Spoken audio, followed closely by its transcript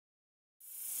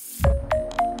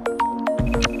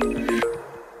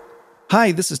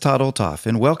Hi, this is Todd Olthoff,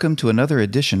 and welcome to another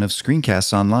edition of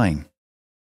Screencasts Online.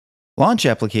 Launch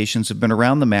applications have been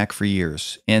around the Mac for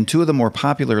years, and two of the more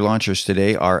popular launchers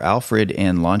today are Alfred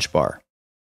and LaunchBar.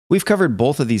 We've covered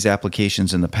both of these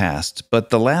applications in the past,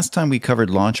 but the last time we covered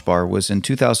LaunchBar was in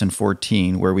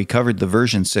 2014, where we covered the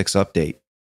version 6 update.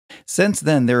 Since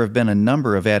then, there have been a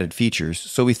number of added features,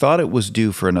 so we thought it was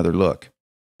due for another look.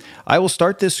 I will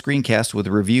start this screencast with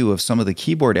a review of some of the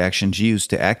keyboard actions used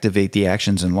to activate the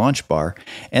actions in LaunchBar,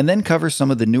 and then cover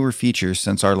some of the newer features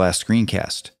since our last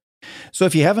screencast. So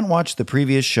if you haven't watched the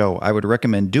previous show, I would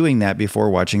recommend doing that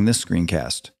before watching this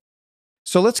screencast.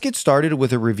 So let's get started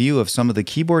with a review of some of the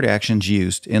keyboard actions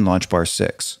used in LaunchBar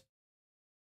 6.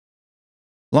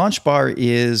 LaunchBar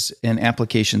is an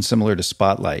application similar to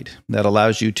Spotlight that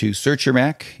allows you to search your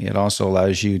Mac. It also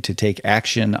allows you to take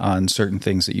action on certain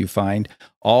things that you find,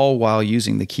 all while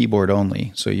using the keyboard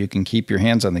only. So you can keep your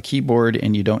hands on the keyboard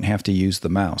and you don't have to use the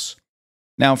mouse.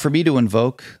 Now, for me to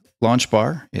invoke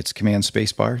LaunchBar, it's Command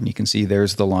Spacebar, and you can see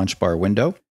there's the LaunchBar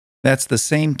window. That's the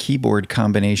same keyboard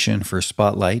combination for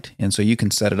Spotlight, and so you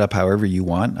can set it up however you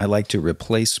want. I like to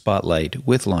replace Spotlight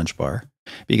with LaunchBar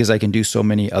because I can do so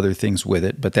many other things with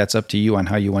it, but that's up to you on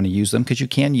how you want to use them, because you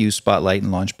can use Spotlight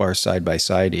and LaunchBar side by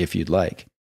side if you'd like.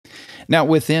 Now,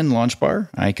 within LaunchBar,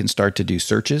 I can start to do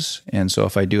searches, and so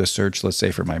if I do a search, let's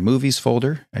say for my movies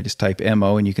folder, I just type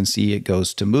MO, and you can see it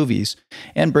goes to movies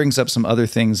and brings up some other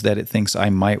things that it thinks I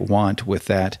might want with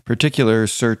that particular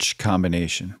search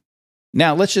combination.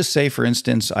 Now, let's just say, for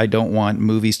instance, I don't want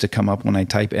movies to come up when I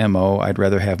type MO. I'd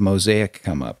rather have Mosaic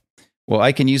come up. Well,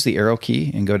 I can use the arrow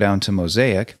key and go down to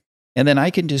Mosaic, and then I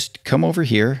can just come over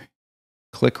here,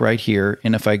 click right here,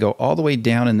 and if I go all the way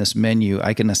down in this menu,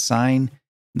 I can assign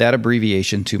that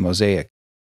abbreviation to Mosaic.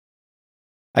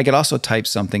 I could also type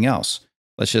something else.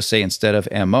 Let's just say instead of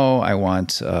MO, I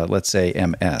want, let's say,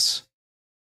 MS.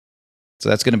 So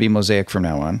that's going to be Mosaic from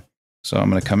now on. So I'm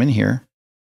going to come in here.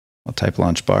 I'll type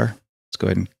LaunchBar. Let's go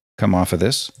ahead and come off of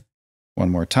this. One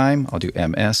more time, I'll do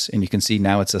MS, and you can see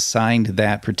now it's assigned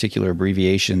that particular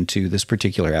abbreviation to this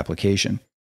particular application.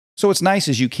 So what's nice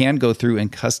is you can go through and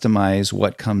customize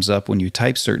what comes up when you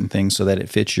type certain things so that it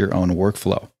fits your own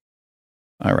workflow.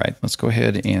 All right, let's go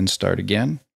ahead and start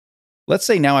again. Let's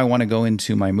say now I want to go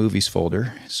into my movies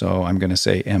folder. So I'm going to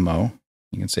say MO.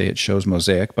 You can say it shows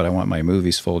Mosaic, but I want my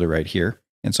movies folder right here.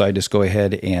 And so I just go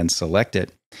ahead and select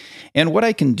it. And what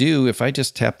I can do, if I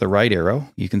just tap the right arrow,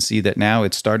 you can see that now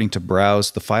it's starting to browse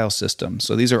the file system.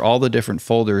 So these are all the different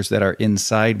folders that are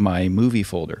inside my movie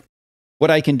folder.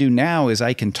 What I can do now is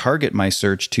I can target my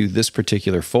search to this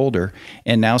particular folder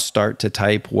and now start to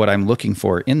type what I'm looking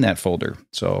for in that folder.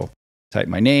 So type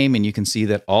my name, and you can see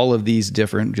that all of these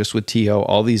different, just with TO,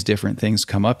 all these different things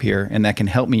come up here, and that can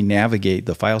help me navigate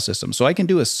the file system. So I can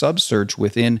do a sub-search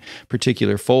within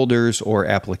particular folders or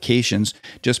applications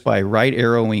just by right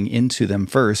arrowing into them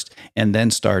first and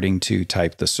then starting to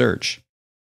type the search.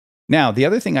 Now, the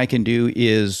other thing I can do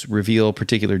is reveal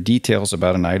particular details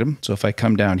about an item. So if I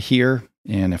come down here,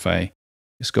 and if I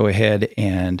just go ahead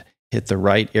and hit the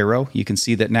right arrow, you can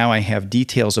see that now I have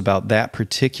details about that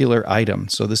particular item.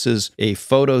 So this is a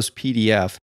photos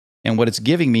PDF, and what it's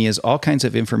giving me is all kinds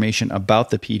of information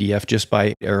about the PDF just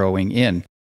by arrowing in.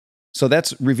 So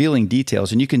that's revealing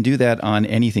details, and you can do that on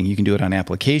anything. You can do it on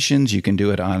applications, you can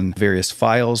do it on various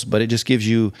files, but it just gives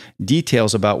you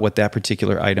details about what that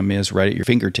particular item is right at your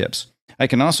fingertips. I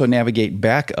can also navigate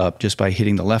back up just by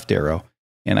hitting the left arrow,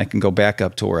 and I can go back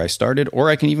up to where I started, or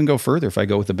I can even go further if I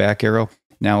go with the back arrow.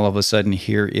 Now all of a sudden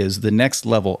here is the next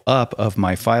level up of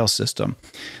my file system.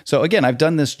 So again, I've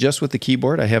done this just with the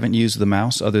keyboard. I haven't used the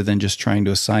mouse other than just trying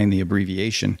to assign the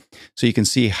abbreviation. So you can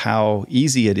see how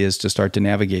easy it is to start to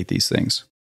navigate these things.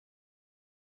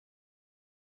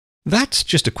 That's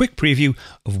just a quick preview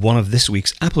of one of this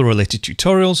week's Apple-related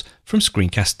tutorials from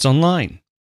Screencasts Online.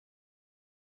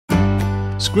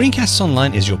 Screencasts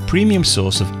Online is your premium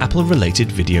source of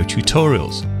Apple-related video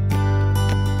tutorials.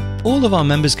 All of our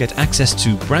members get access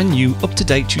to brand new,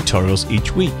 up-to-date tutorials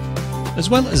each week, as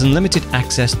well as unlimited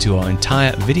access to our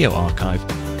entire video archive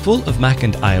full of Mac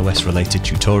and iOS related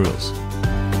tutorials.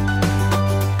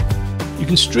 You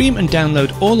can stream and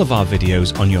download all of our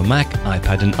videos on your Mac,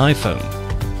 iPad and iPhone,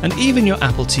 and even your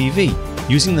Apple TV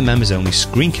using the members-only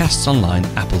Screencasts Online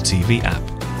Apple TV app.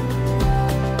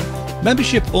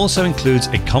 Membership also includes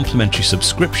a complimentary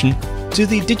subscription to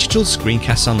the digital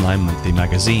Screencasts Online monthly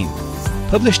magazine,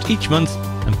 published each month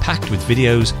and packed with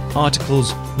videos,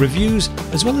 articles, reviews,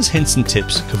 as well as hints and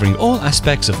tips covering all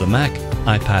aspects of the Mac,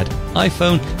 iPad,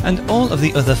 iPhone, and all of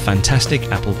the other fantastic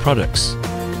Apple products.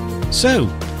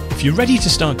 So, if you're ready to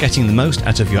start getting the most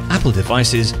out of your Apple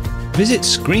devices, Visit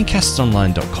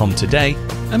screencastsonline.com today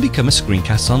and become a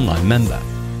Screencasts Online member.